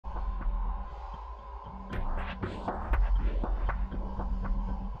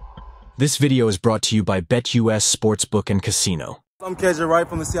This video is brought to you by BetUS Sportsbook and Casino. I'm KJ Wright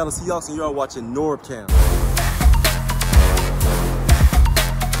from the Seattle Seahawks, and you are watching NorbCam.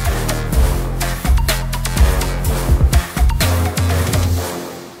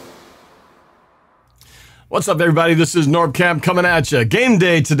 What's up, everybody? This is NorbCam coming at you. Game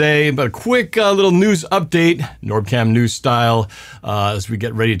day today, but a quick little news update, NorbCam news style, as we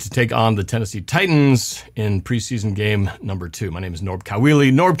get ready to take on the Tennessee Titans in preseason game number 2. My name is Norb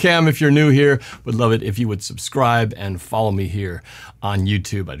Kawili. NorbCam, if you're new here, would love it if you would subscribe and follow me here on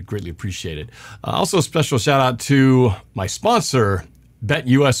YouTube. I'd greatly appreciate it. Also, a special shout out to my sponsor,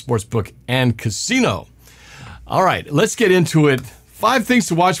 BetUS Sportsbook and Casino. All right, let's get into it. 5 things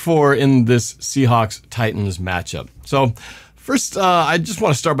to watch for in this Seahawks-Titans matchup. So first, I just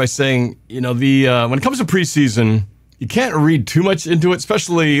want to start by saying, when it comes to preseason, you can't read too much into it,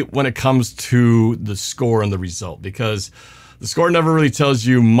 especially when it comes to the score and the result, because the score never really tells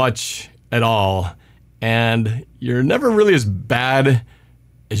you much at all, and you're never really as bad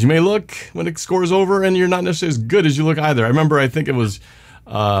as you may look when the score is over, and you're not necessarily as good as you look either. I remember, I think it was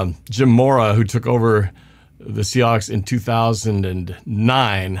Jim Mora who took over the Seahawks in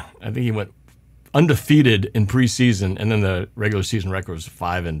 2009. I think he went undefeated in preseason, and then the regular season record was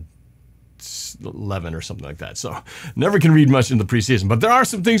 5-11 or something like that. So never can read much in the preseason, but there are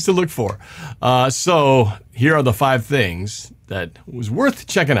some things to look for. So here are the 5 things that was worth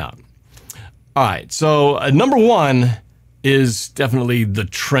checking out. All right, so number 1 is definitely the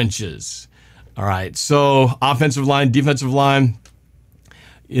trenches. All right, so offensive line, defensive line.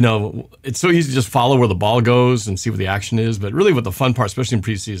 It's so easy to just follow where the ball goes and see what the action is. But really what the fun part, especially in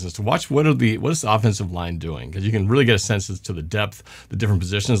preseason, is to watch what is the offensive line doing. Because you can really get a sense as to the depth, the different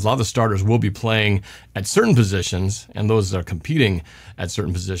positions. A lot of the starters will be playing at certain positions, and those that are competing at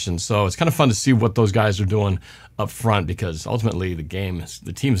certain positions. So it's kind of fun to see what those guys are doing up front, because ultimately the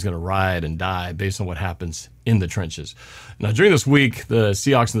team is going to ride and die based on what happens in the trenches. Now, during this week, the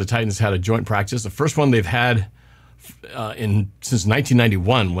Seahawks and the Titans had a joint practice. The first one they've had since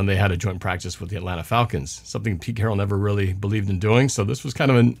 1991, when they had a joint practice with the Atlanta Falcons, something Pete Carroll never really believed in doing. So this was kind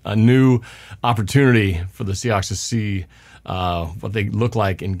of a new opportunity for the Seahawks to see what they look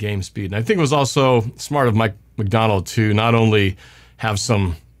like in game speed. And I think it was also smart of Mike McDonald to not only have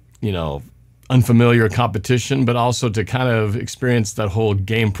some, unfamiliar competition, but also to kind of experience that whole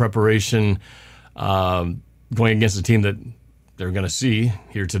game preparation going against a team that they're going to see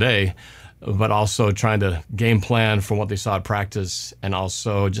here today, but also trying to game plan from what they saw at practice, and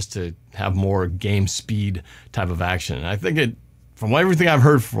also just to have more game speed type of action. And I think from everything I've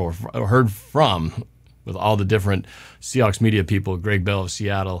heard from with all the different Seahawks media people, Greg Bell of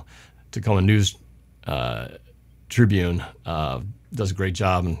Seattle, Tacoma News Tribune does a great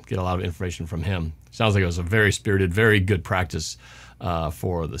job and get a lot of information from him. Sounds like it was a very spirited, very good practice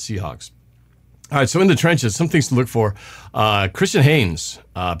for the Seahawks. All right, so in the trenches, some things to look for. Christian Haynes,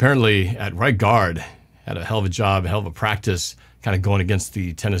 apparently at right guard, had a hell of a job, a hell of a practice, kind of going against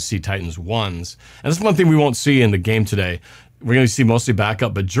the Tennessee Titans ones. And that's one thing we won't see in the game today. We're going to see mostly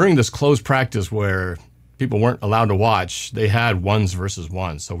backup, but during this closed practice where people weren't allowed to watch, they had ones versus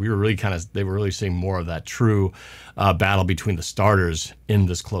ones. So we were really they were really seeing more of that true battle between the starters in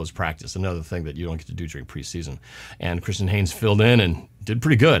this closed practice. Another thing that you don't get to do during preseason. And Christian Haynes filled in and did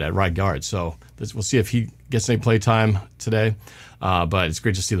pretty good at right guard. So we'll see if he gets any play time today. But it's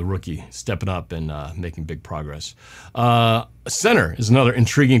great to see the rookie stepping up and making big progress. Center is another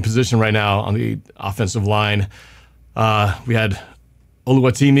intriguing position right now on the offensive line. We had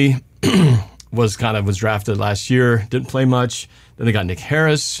Oluwatimi was drafted last year, didn't play much. Then they got Nick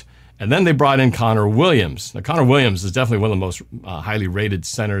Harris, and then they brought in Connor Williams. Now, Connor Williams is definitely one of the most highly rated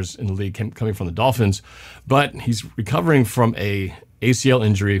centers in the league, coming from the Dolphins, but he's recovering from a ACL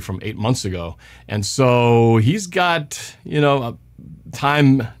injury from 8 months ago, and so he's got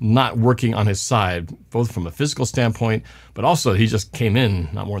time not working on his side, both from a physical standpoint, but also he just came in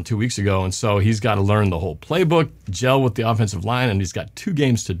not more than 2 weeks ago, and so he's got to learn the whole playbook, gel with the offensive line, and he's got 2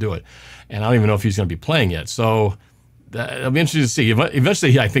 games to do it. And I don't even know if he's going to be playing yet. So it'll be interesting to see.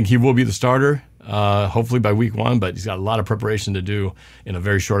 Eventually, I think he will be the starter, hopefully by week 1, but he's got a lot of preparation to do in a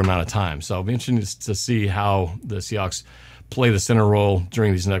very short amount of time. So it'll be interesting to see how the Seahawks play the center role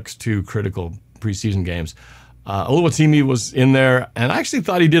during these next 2 critical preseason games. Oluwatimi was in there, and I actually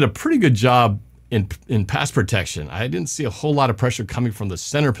thought he did a pretty good job in pass protection. I didn't see a whole lot of pressure coming from the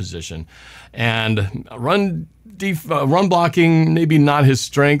center position, and run blocking, maybe not his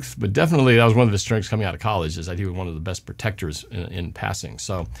strength, but definitely that was one of his strengths coming out of college, is that he was one of the best protectors in passing.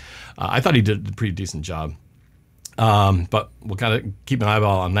 So I thought he did a pretty decent job. But we'll kind of keep an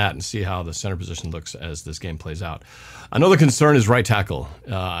eyeball on that and see how the center position looks as this game plays out. Another concern is right tackle.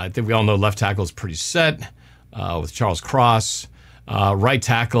 I think we all know left tackle is pretty set with Charles Cross. Right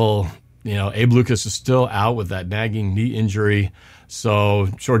tackle, Abe Lucas is still out with that nagging knee injury. So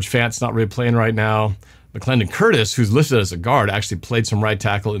George Fant's not really playing right now. McClendon Curtis, who's listed as a guard, actually played some right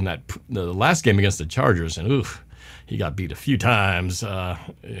tackle in the last game against the Chargers, and oof, he got beat a few times.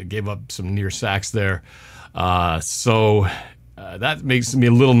 Gave up some near sacks there. So that makes me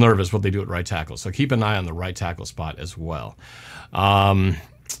a little nervous what they do at right tackle. So keep an eye on the right tackle spot as well.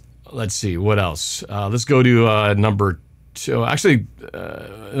 Let's see, what else? Let's go to number 2. Actually,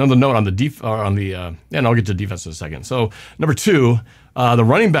 another note on the and I'll get to defense in a second. So number 2, the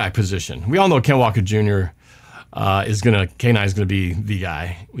running back position. We all know Ken Walker Jr. K9 is going to be the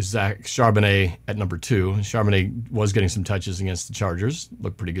guy. With Zach Charbonnet at number 2. Charbonnet was getting some touches against the Chargers.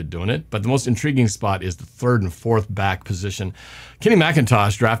 Looked pretty good doing it. But the most intriguing spot is the 3rd and 4th back position. Kenny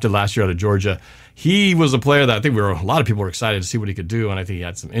McIntosh, drafted last year out of Georgia. He was a player that I think a lot of people were excited to see what he could do, and I think he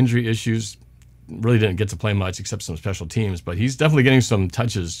had some injury issues. Really didn't get to play much except some special teams, but he's definitely getting some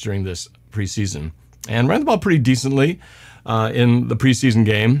touches during this preseason and ran the ball pretty decently in the preseason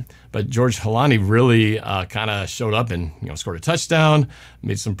game. But George Holani really kind of showed up and scored a touchdown,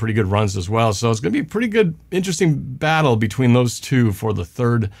 made some pretty good runs as well. So it's going to be a pretty good, interesting battle between those two for the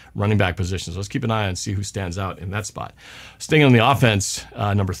 3rd running back position. So let's keep an eye and see who stands out in that spot. Staying on the offense,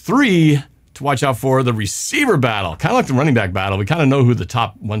 number 3. To watch out for the receiver battle, kind of like the running back battle. We kind of know who the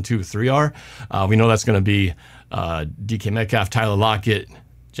top 1, 2, 3 are. We know that's going to be DK Metcalf, Tyler Lockett,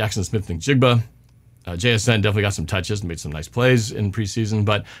 Jackson Smith-Njigba. JSN definitely got some touches and made some nice plays in preseason,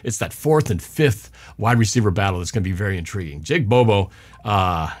 but it's that 4th and 5th wide receiver battle that's going to be very intriguing. Jake Bobo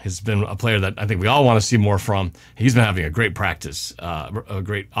has been a player that I think we all want to see more from. He's been having a great practice, a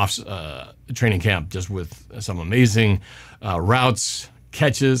great training camp, just with some amazing routes,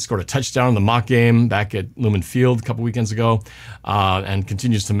 catches, scored a touchdown in the mock game back at Lumen Field a couple weekends ago, and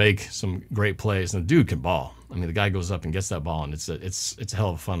continues to make some great plays. And the dude can ball. I mean, the guy goes up and gets that ball, and it's a hell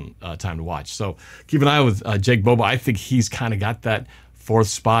of a fun time to watch. So keep an eye with Jake Bobo. I think he's kind of got that 4th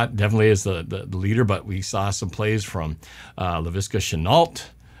spot, definitely is the leader, but we saw some plays from Laviska Shenault,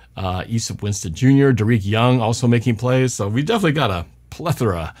 Easop Winston Jr., Derek Young also making plays. So we definitely got a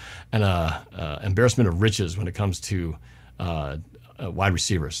plethora and a embarrassment of riches when it comes to wide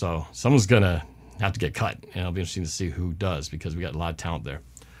receiver. So someone's going to have to get cut, and it'll be interesting to see who does because we got a lot of talent there.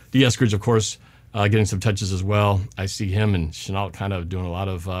 D. Eskridge, of course, getting some touches as well. I see him and Chenault kind of doing a lot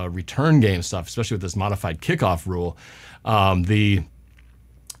of return game stuff, especially with this modified kickoff rule.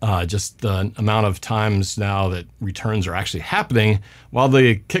 Just the amount of times now that returns are actually happening, while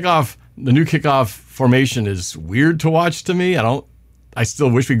the new kickoff formation is weird to watch to me. I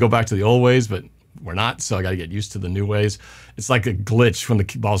still wish we'd go back to the old ways, but we're not, so I got to get used to the new ways. It's like a glitch when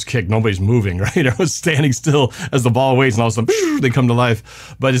the ball's kicked. Nobody's moving, right? Everyone's standing still as the ball waits, and all of a sudden, they come to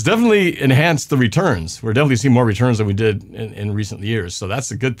life. But it's definitely enhanced the returns. We're definitely seeing more returns than we did in recent years, so that's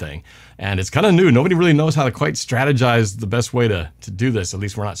a good thing. And it's kind of new. Nobody really knows how to quite strategize the best way to do this. At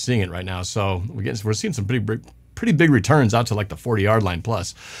least we're not seeing it right now. So we're seeing some pretty big returns out to like the 40-yard line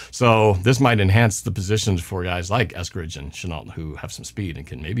plus. So this might enhance the positions for guys like Eskridge and Chenault, who have some speed and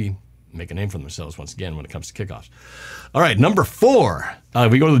can maybe make a name for themselves once again when it comes to kickoffs. All right, number 4.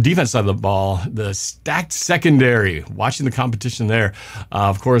 We go to the defense side of the ball, the stacked secondary, watching the competition there.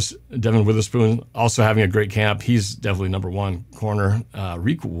 Of course, Devin Witherspoon also having a great camp. He's definitely number 1 corner.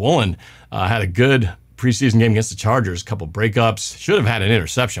 Reek Woolen had a good preseason game against the Chargers, a couple breakups, should have had an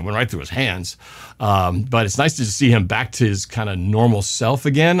interception, went right through his hands. But it's nice to see him back to his kind of normal self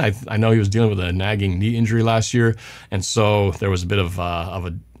again. I know he was dealing with a nagging knee injury last year, and so there was a bit of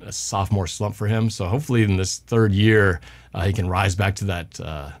a sophomore slump for him. So hopefully in this 3rd year, he can rise back to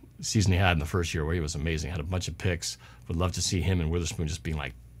that season he had in the first year where he was amazing, had a bunch of picks. Would love to see him and Witherspoon just being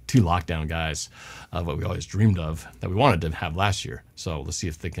like 2 lockdown guys, what we always dreamed of, that we wanted to have last year. So let's see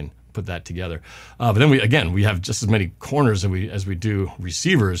if they can put that together. But then we have just as many corners as we do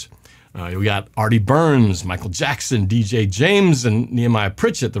receivers. We got Artie Burns, Michael Jackson, DJ James, and Nehemiah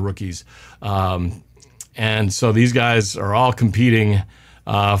Pritchett, the rookies. And so these guys are all competing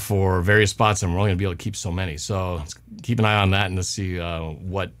for various spots, and we're only going to be able to keep so many. So let's keep an eye on that and let's see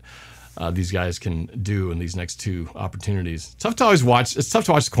what these guys can do in these next 2 opportunities. Tough to always watch. It's tough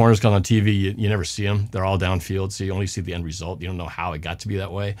to watch the corners because on TV. You never see them. They're all downfield, so you only see the end result. You don't know how it got to be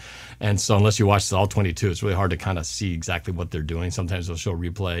that way. And so unless you watch all 22, it's really hard to kind of see exactly what they're doing. Sometimes they'll show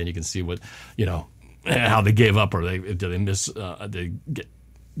replay, and you can see what, how they gave up, or did they miss, they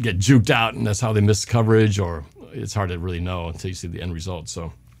get juked out, and that's how they missed coverage, or it's hard to really know until you see the end result.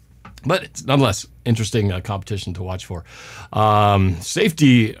 So But it's nonetheless interesting competition to watch for.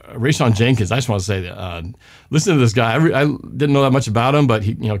 Safety, Rayshawn Jenkins. I just want to say, listen to this guy. I didn't know that much about him, but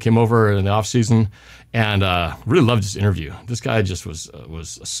he came over in the offseason and really loved this interview. This guy just he's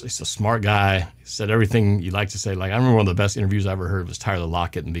a smart guy. He said everything you like to say. Like, I remember one of the best interviews I ever heard was Tyler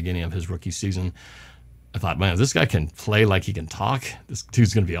Lockett in the beginning of his rookie season. I thought, man, if this guy can play like he can talk, this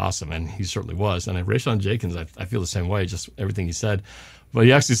dude's going to be awesome. And he certainly was. And Rayshawn Jenkins, I feel the same way, just everything he said. But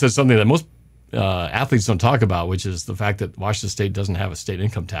he actually said something that most athletes don't talk about, which is the fact that Washington State doesn't have a state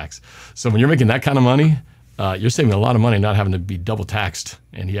income tax. So when you're making that kind of money, you're saving a lot of money not having to be double taxed.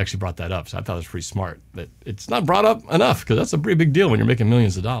 And he actually brought that up. So I thought it was pretty smart. But it's not brought up enough because that's a pretty big deal when you're making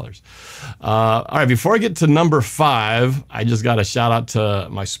millions of dollars. All right, before I get to number 5, I just got a shout out to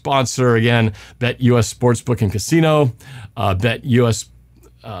my sponsor again, BetUS Sportsbook and Casino. BetUS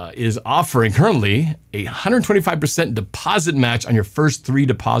is offering currently a 125% deposit match on your first 3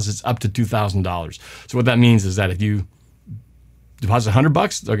 deposits up to $2,000. So what that means is that if you deposit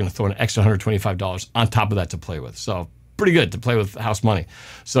 $100, they're going to throw an extra $125 on top of that to play with. So pretty good to play with house money.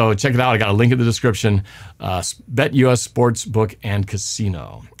 So check it out. I got a link in the description. BetUS Sportsbook and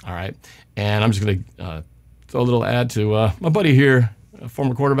Casino. All right. And I'm just going to throw a little ad to my buddy here, a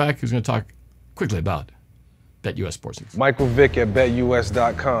former quarterback, who's going to talk quickly about BetUS Sports. Michael Vick at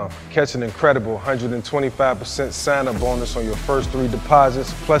BetUS.com. Catch an incredible 125% sign-up bonus on your first 3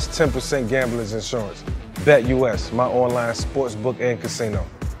 deposits, plus 10% gambler's insurance. BetUS, my online sportsbook and casino.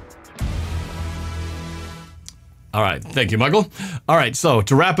 All right, thank you, Michael. All right, so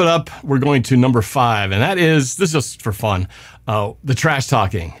to wrap it up, we're going to number 5, and that is, this is just for fun, the trash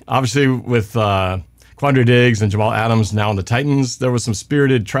talking. Obviously, with Quandre Diggs and Jamal Adams now on the Titans, there was some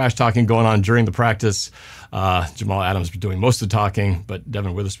spirited trash talking going on during the practice. Jamal Adams doing most of the talking, but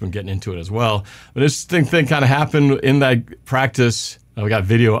Devin Witherspoon getting into it as well. But this thing kind of happened in that practice. We got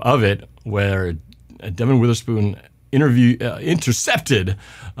video of it where Devin Witherspoon intercepted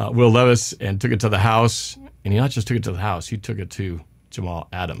Will Levis and took it to the house. And he not just took it to the house, he took it to Jamal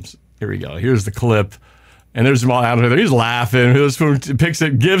Adams. Here we go. Here's the clip. And there's Jamal Adams there. He's laughing. Witherspoon picks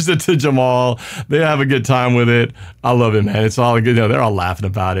it, gives it to Jamal. They have a good time with it. I love it, man. It's all good. They're all laughing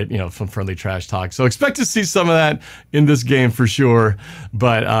about it, some friendly trash talk. So expect to see some of that in this game for sure.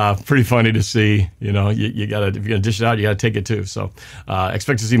 But pretty funny to see. You gotta, if you're gonna dish it out, you gotta take it too. So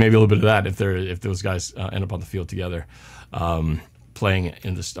expect to see maybe a little bit of that if those guys end up on the field together. Playing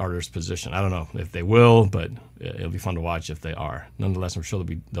in the starter's position. I don't know if they will, but it'll be fun to watch if they are. Nonetheless, I'm sure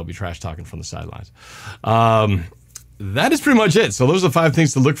they'll be trash talking from the sidelines. That is pretty much it. So those are the 5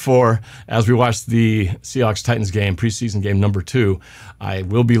 things to look for as we watch the Seahawks-Titans game, preseason game number 2. I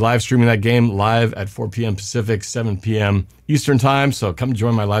will be live streaming that game live at 4 p.m. Pacific, 7 p.m. Eastern time. So come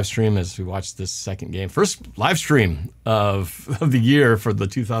join my live stream as we watch this second game. First live stream of the year for the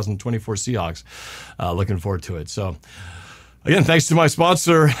 2024 Seahawks. Looking forward to it. So again, thanks to my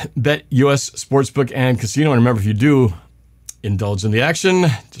sponsor, BetUS Sportsbook and Casino. And remember, if you do indulge in the action,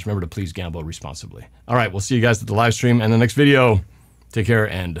 just remember to please gamble responsibly. All right, we'll see you guys at the live stream and the next video. Take care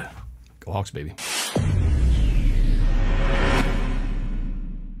and go Hawks, baby.